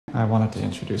I wanted to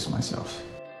introduce myself.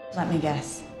 Let me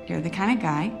guess. You're the kind of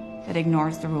guy that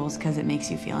ignores the rules because it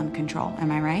makes you feel in control.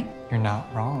 Am I right? You're not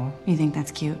wrong. You think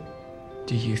that's cute?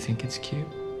 Do you think it's cute?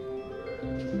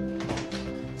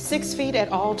 6 feet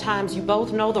at all times. You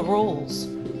both know the rules.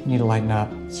 You need to lighten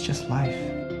up. It's just life.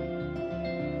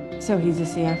 So he's a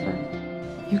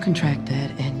CFer? You can track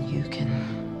that, and you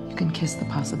can kiss the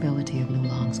possibility of new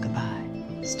longs goodbye.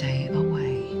 Stay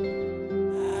away.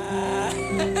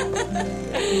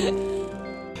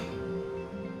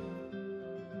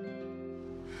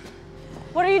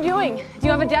 What are you doing? Do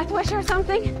you have a death wish or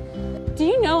something? Do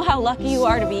you know how lucky you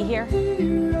are to be here?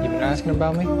 You been asking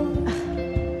about me?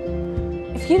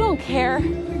 If you don't care,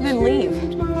 then leave.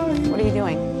 What are you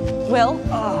doing? Will?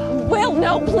 Will,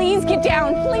 no, please get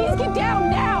down. Please get down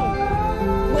now.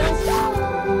 Will, stop.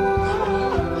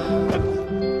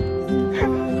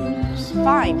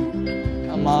 Fine.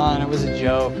 Come on, it was a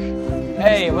joke.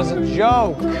 Hey, it was a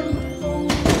joke. Can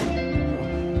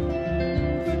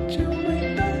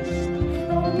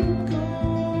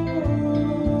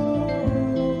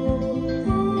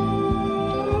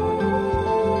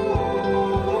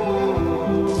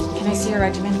I see your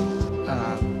regimen?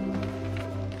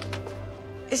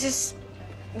 Is this...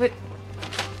 But...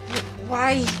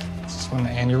 Why? Is this what an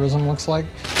aneurysm looks like?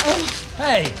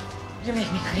 Hey! You're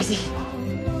making me crazy.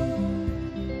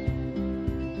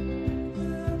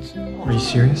 Are you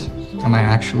serious? Am I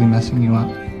actually messing you up?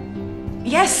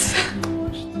 Yes!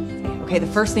 Okay, the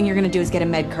first thing you're gonna do is get a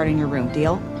med card in your room.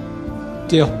 Deal?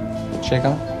 Deal. Shake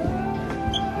on.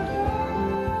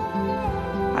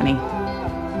 Honey.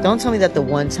 Don't tell me that the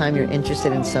one time you're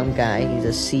interested in some guy, he's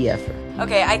a CFer.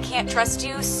 Okay, I can't trust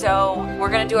you, so we're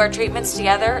gonna do our treatments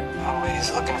together.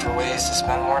 Always looking for ways to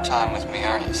spend more time with me,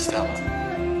 aren't you, Stella?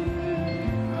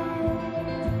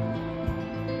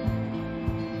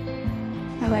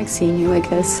 I like seeing you like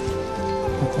this.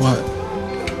 Like what?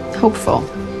 Hopeful.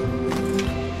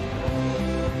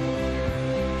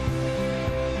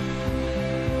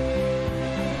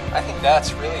 I think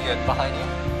that's really good behind you.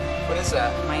 What is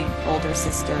that? My older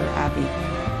sister, Abby.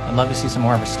 I'd love to see some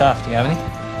more of her stuff. Do you have any? We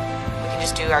can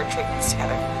just do our treatments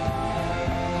together.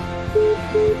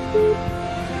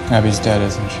 Abby's dead,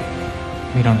 isn't she?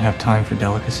 We don't have time for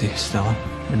delicacy, Stella.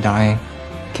 We're dying.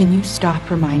 Can you stop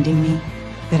reminding me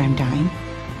that I'm dying?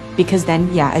 Because then,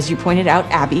 yeah, as you pointed out,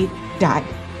 Abby died.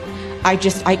 I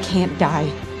can't die.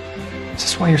 Is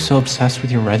this why you're so obsessed with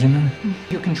your regimen?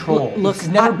 Your control. Look, It's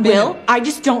never been... Will, I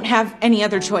just don't have any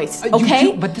other choice, okay?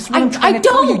 You do, but this is what I'm trying to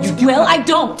tell you. You do Will, want- I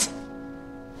don't.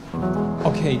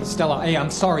 Okay, Stella, hey, I'm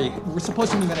sorry. We're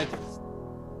supposed to be minute.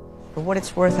 For what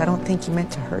it's worth, I don't think he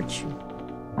meant to hurt you.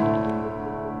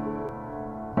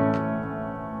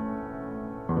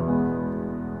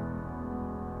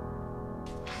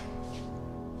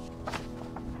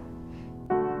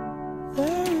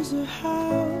 There's a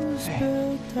house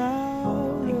built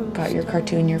out. Got your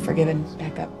cartoon, you're forgiven.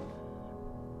 Back up.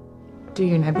 Do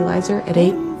your nebulizer at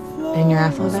 8 and your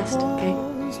Afro vest, okay?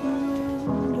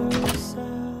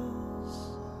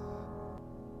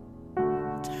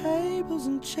 Tables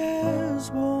and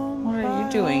chairs warm. What are you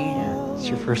doing here? It's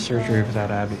your first surgery without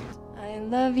Abby. I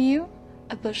love you,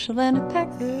 a bushel and a peck,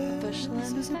 a bushel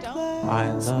and a peck.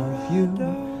 I love you,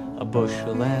 a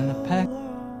bushel and a peck,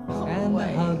 and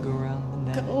a hug around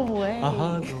the neck. Go away. A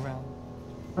hug around.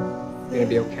 You're gonna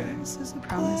be okay.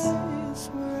 Promise.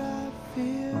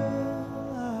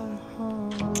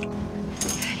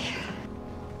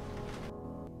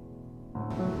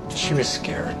 She was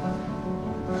scared. I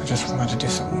just wanted to do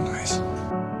something nice.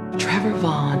 Trevor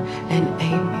Vaughn and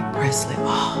Amy Presley,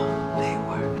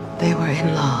 they were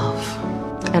in love.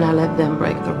 And I let them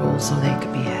break the rules so they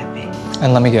could be happy.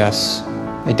 And let me guess,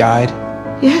 they died?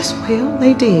 Yes, Will,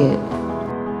 they did.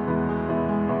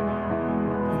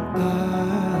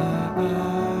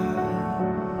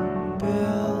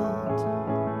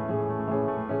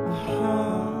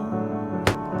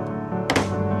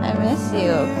 I miss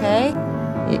you, okay?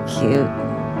 You're cute.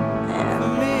 I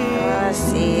wanna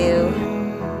see you.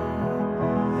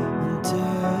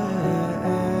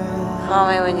 Call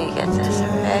me when you get this,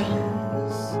 okay?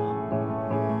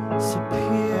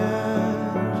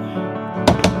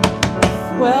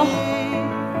 Well,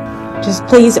 just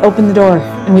please open the door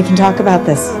and we can talk about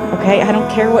this, okay? I don't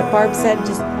care what Barb said,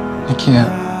 just... I can't.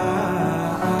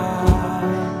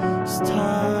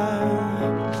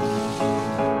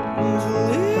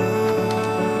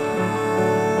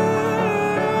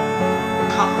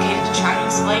 Complicated to try to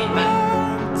explain, but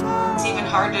it's even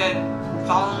hard to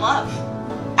fall in love.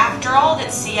 After all that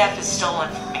CF has stolen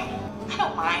from me, I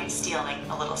don't mind stealing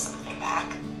a little something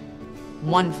back.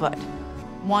 1 foot.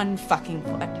 1 fucking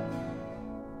foot.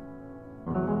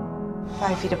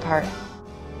 5 feet apart.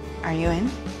 Are you in?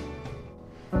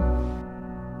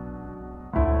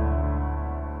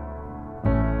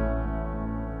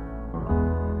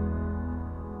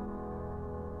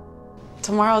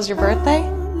 Tomorrow's your birthday?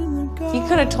 You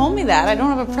could have told me that. I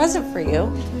don't have a present for you.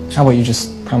 How about you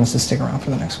just promise to stick around for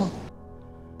the next one?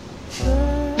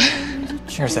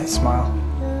 Here's that smile.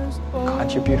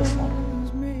 God, you're beautiful.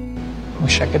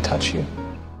 Wish I could touch you.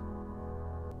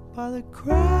 By the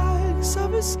cracks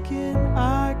of his skin,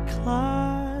 I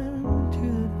climb to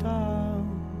the top.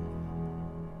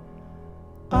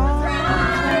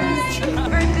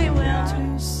 Birthday, Will.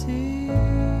 To see the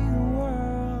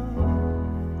world.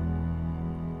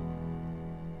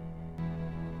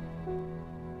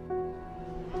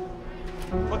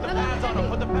 Put the pads on him,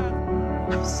 put the pads.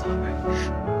 I'm sorry.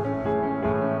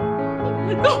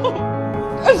 No!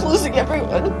 I'm losing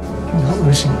everyone. You're not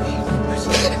losing me.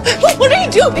 What are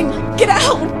you doing? Get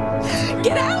out!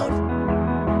 Get out!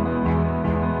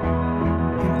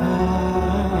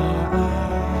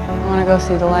 I want to go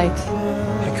see the lights.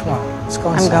 Hey, come on, let's go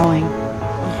I'm inside. going.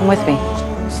 Come with me.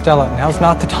 Stella, now's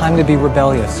not the time to be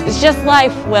rebellious. It's just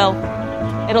life, Will.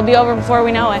 It'll be over before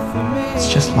we know it. It's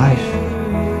just life.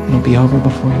 It'll be over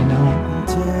before you know it.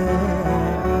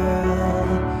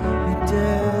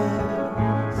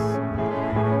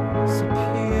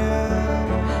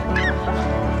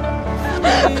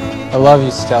 I love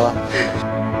you, Stella.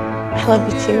 I love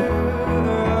you too.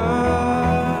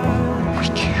 We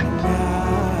can't.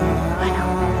 I know.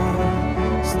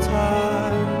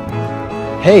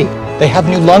 Hey, they have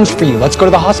new lungs for you. Let's go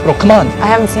to the hospital. Come on. I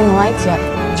haven't seen the lights yet.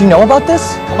 Do you know about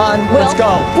this? Come on, let's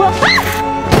go. Will.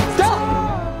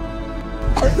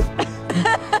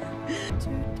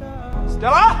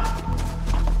 Stella!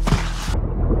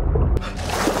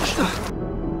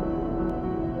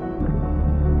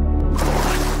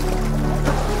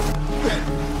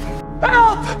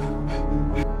 Help!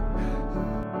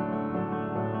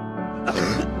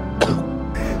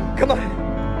 Come on.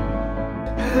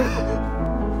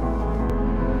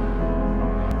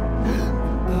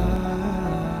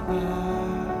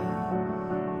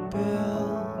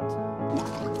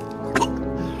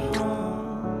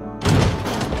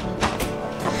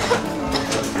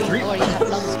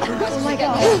 Oh my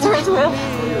God. Where's Will?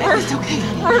 Where's okay?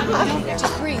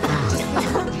 Just breathe.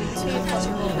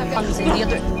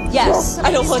 Yes,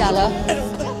 I don't want Stella.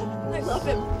 I love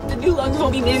him. The new lungs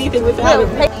won't mean anything without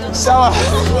him. Stella!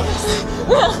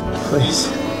 Please.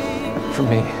 For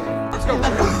me. I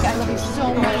love you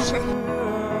so much.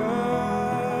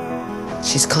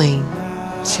 She's clean.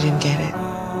 She didn't get it.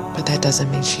 But that doesn't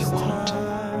mean she won't.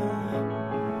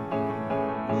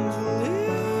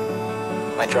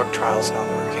 My drug trial's not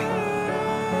working.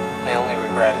 My only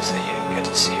regret is that you didn't get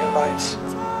to see your lights.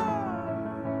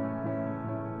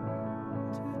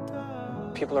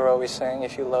 People are always saying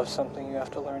if you love something, you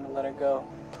have to learn to let it go.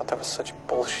 I thought that was such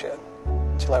bullshit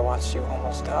until I watched you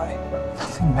almost die.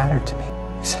 Nothing mattered to me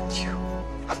except you.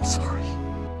 I'm sorry.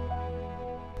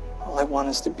 All I want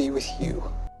is to be with you.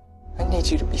 I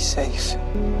need you to be safe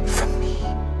from me.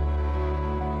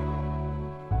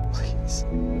 Please.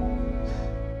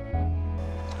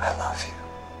 I love you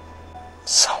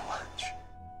so much.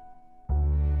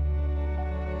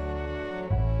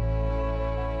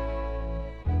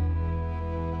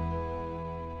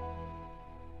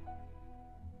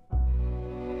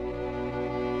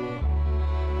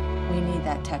 We need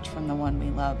that touch from the one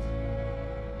we love,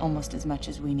 almost as much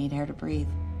as we need air to breathe.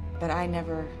 But I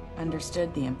never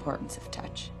understood the importance of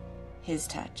touch, his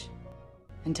touch,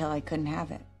 until I couldn't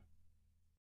have it.